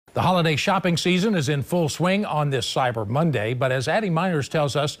The holiday shopping season is in full swing on this Cyber Monday, but as Addie Miners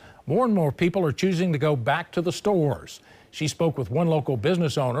tells us, more and more people are choosing to go back to the stores. She spoke with one local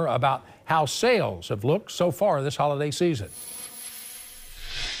business owner about how sales have looked so far this holiday season.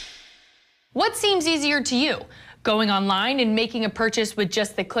 What seems easier to you? Going online and making a purchase with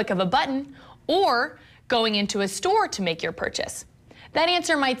just the click of a button, or going into a store to make your purchase? That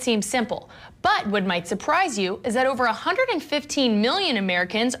answer might seem simple, but what might surprise you is that over 115 million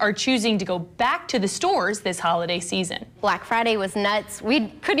Americans are choosing to go back to the stores this holiday season. Black Friday was nuts. We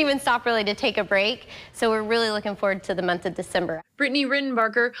couldn't even stop really to take a break, so we're really looking forward to the month of December. Brittany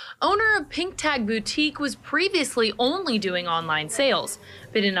Rittenbarker, owner of Pink Tag Boutique, was previously only doing online sales,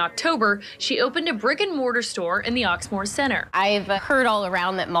 but in October, she opened a brick-and-mortar store in the Oxmoor Center. I've heard all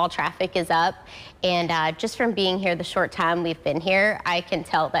around that mall traffic is up, and just from being here the short time we've been here, I can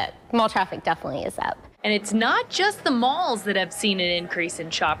tell that mall traffic definitely is up. And it's not just the malls that have seen an increase in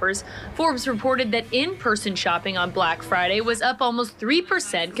shoppers. Forbes reported that in-person shopping on Black Friday was up almost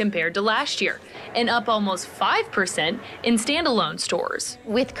 3% compared to last year, and up almost 5% in standalone stores.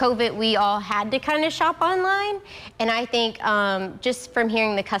 With COVID, we all had to kind of shop online, and I think just from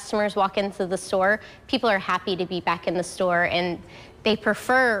hearing the customers walk into the store, people are happy to be back in the store, and they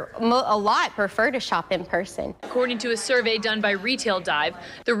a lot prefer to shop in person. According to a survey done by Retail Dive,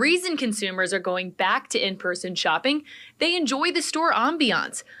 the reason consumers are going back to in-person shopping, they enjoy the store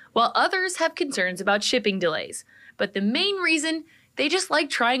ambiance, while others have concerns about shipping delays. But the main reason, they just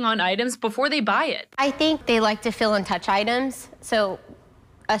like trying on items before they buy it. I think they like to feel and touch items, so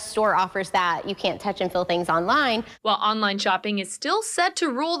a store offers that. You can't touch and feel things online. While online shopping is still set to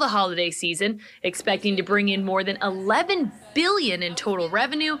rule the holiday season, expecting to bring in more than $11 billion in total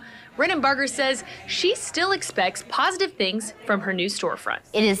revenue, Rittenbarger says she still expects positive things from her new storefront.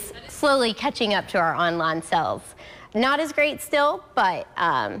 It is slowly catching up to our online sales. Not as great still, but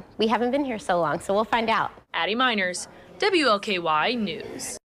we haven't been here so long, so we'll find out. Addie Miners, WLKY News.